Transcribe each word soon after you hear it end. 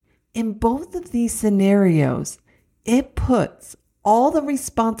In both of these scenarios, it puts all the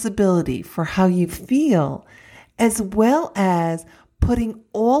responsibility for how you feel, as well as putting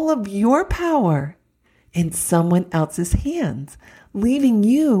all of your power in someone else's hands, leaving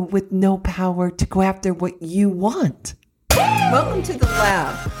you with no power to go after what you want. Welcome to the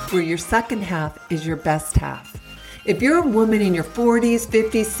lab, where your second half is your best half. If you're a woman in your 40s,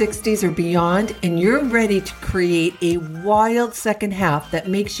 50s, 60s, or beyond, and you're ready to create a wild second half that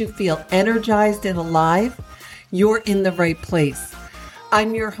makes you feel energized and alive, you're in the right place.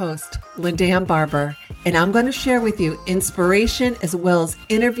 I'm your host, LaDan Barber, and I'm going to share with you inspiration as well as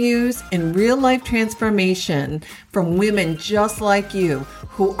interviews and real-life transformation from women just like you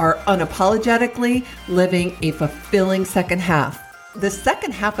who are unapologetically living a fulfilling second half. The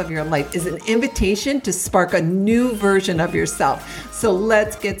second half of your life is an invitation to spark a new version of yourself. So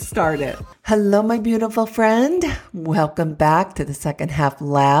let's get started. Hello, my beautiful friend. Welcome back to the Second Half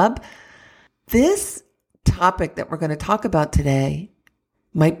Lab. This topic that we're going to talk about today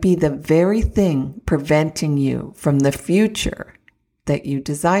might be the very thing preventing you from the future that you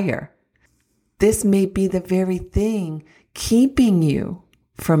desire. This may be the very thing keeping you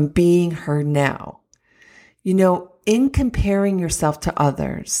from being her now. You know, in comparing yourself to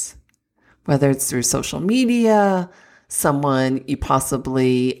others, whether it's through social media, someone you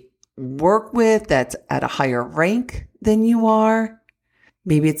possibly work with that's at a higher rank than you are,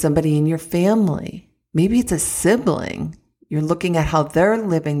 maybe it's somebody in your family, maybe it's a sibling. You're looking at how they're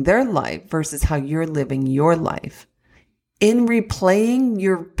living their life versus how you're living your life. In replaying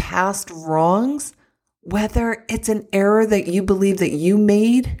your past wrongs, whether it's an error that you believe that you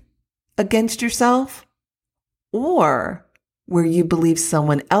made against yourself, or where you believe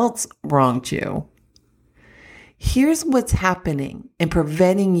someone else wronged you. Here's what's happening and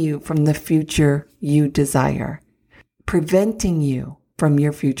preventing you from the future you desire, preventing you from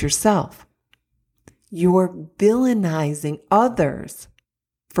your future self. You're villainizing others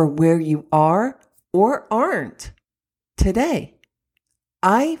for where you are or aren't today.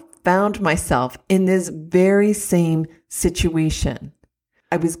 I found myself in this very same situation.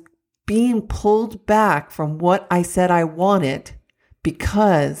 I was being pulled back from what I said I wanted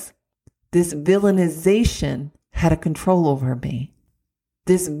because this villainization had a control over me.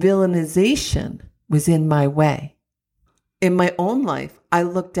 This villainization was in my way. In my own life, I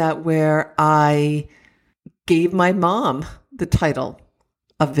looked at where I gave my mom the title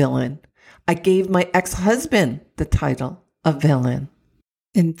of villain. I gave my ex-husband the title of villain.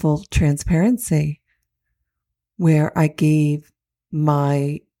 In full transparency, where I gave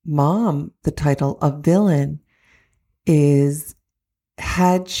my mom the title of villain is,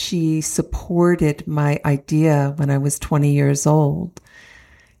 had she supported my idea when I was 20 years old,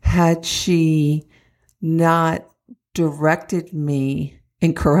 had she not directed me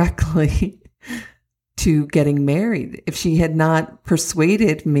incorrectly to getting married, if she had not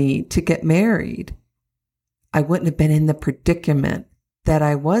persuaded me to get married, I wouldn't have been in the predicament that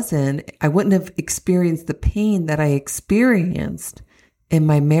I was in. I wouldn't have experienced the pain that I experienced in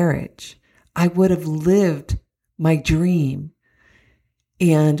my marriage. I would have lived my dream.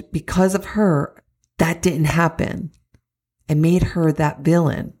 And because of her, that didn't happen. I made her that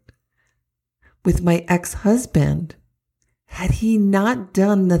villain. With my ex-husband, had he not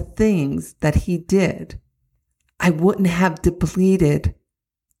done the things that he did, I wouldn't have depleted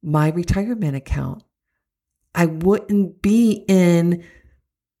my retirement account. I wouldn't be in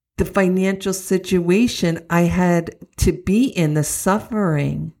the financial situation I had to be in, the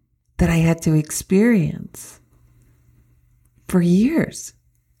suffering that I had to experience for years.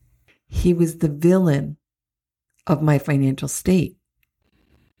 He was the villain of my financial state.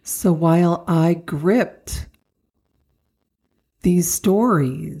 So while I gripped these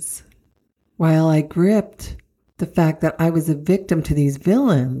stories, while I gripped the fact that I was a victim to these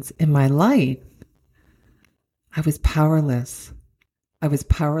villains in my life, I was powerless. I was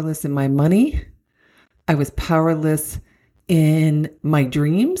powerless in my money. I was powerless in my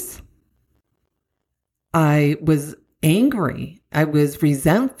dreams. I was angry. I was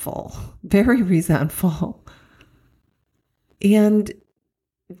resentful, very resentful. And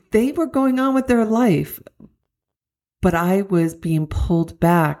they were going on with their life, but I was being pulled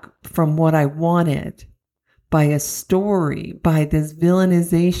back from what I wanted by a story, by this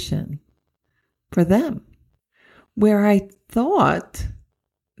villainization for them, where I thought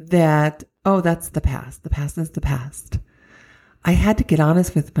that, oh, that's the past. The past is the past. I had to get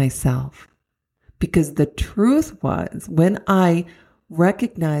honest with myself, because the truth was, when I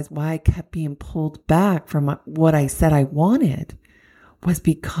recognized why I kept being pulled back from what I said I wanted, was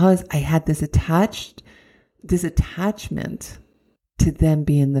because I had this attachment to them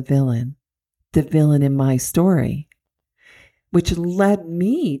being the villain in my story, which led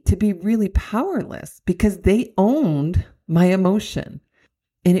me to be really powerless because they owned my emotion.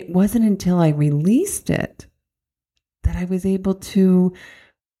 And it wasn't until I released it that I was able to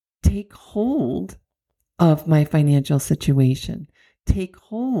take hold of my financial situation, take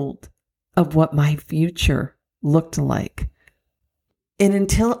hold of what my future looked like. And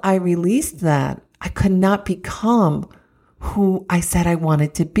until I released that, I could not become who I said I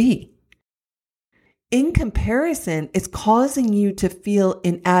wanted to be. In comparison, it's causing you to feel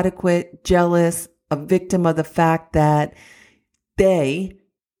inadequate, jealous, a victim of the fact that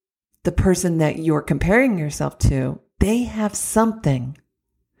the person that you're comparing yourself to, they have something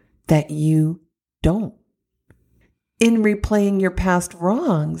that you don't. In replaying your past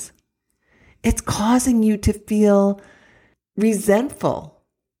wrongs, it's causing you to feel resentful,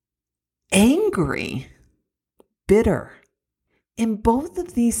 angry, bitter. In both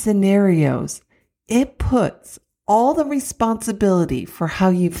of these scenarios, it puts all the responsibility for how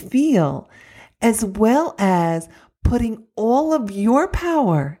you feel, as well as putting all of your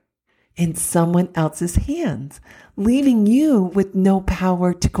power in someone else's hands, leaving you with no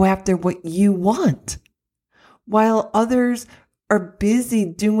power to go after what you want. While others are busy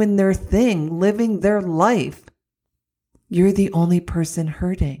doing their thing, living their life, you're the only person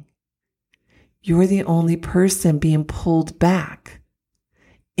hurting. You're the only person being pulled back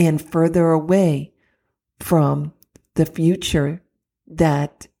and further away from the future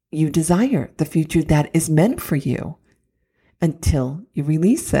that you desire, the future that is meant for you, until you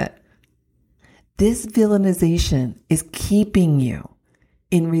release it. This villainization is keeping you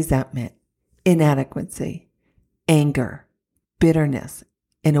in resentment, inadequacy, anger, bitterness,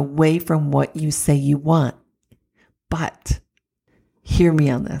 and away from what you say you want. But, hear me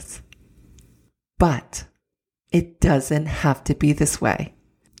on this, but it doesn't have to be this way.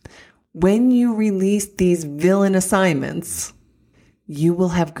 When you release these villain assignments, you will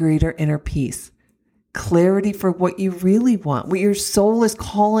have greater inner peace, clarity for what you really want, what your soul is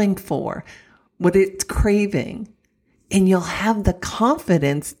calling for, what it's craving, and you'll have the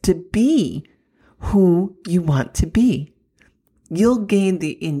confidence to be who you want to be. You'll gain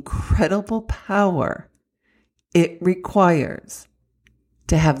the incredible power it requires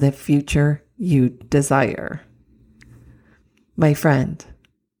to have the future you desire. My friend,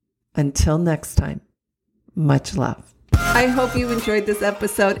 until next time, much love. I hope you enjoyed this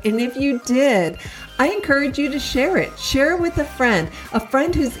episode. And if you did, I encourage you to share it. Share it with a friend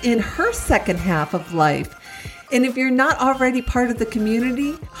who's in her second half of life. And if you're not already part of the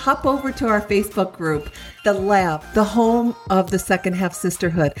community, hop over to our Facebook group, The Lab, the home of the Second Half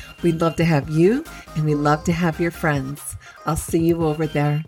Sisterhood. We'd love to have you, and we'd love to have your friends. I'll see you over there.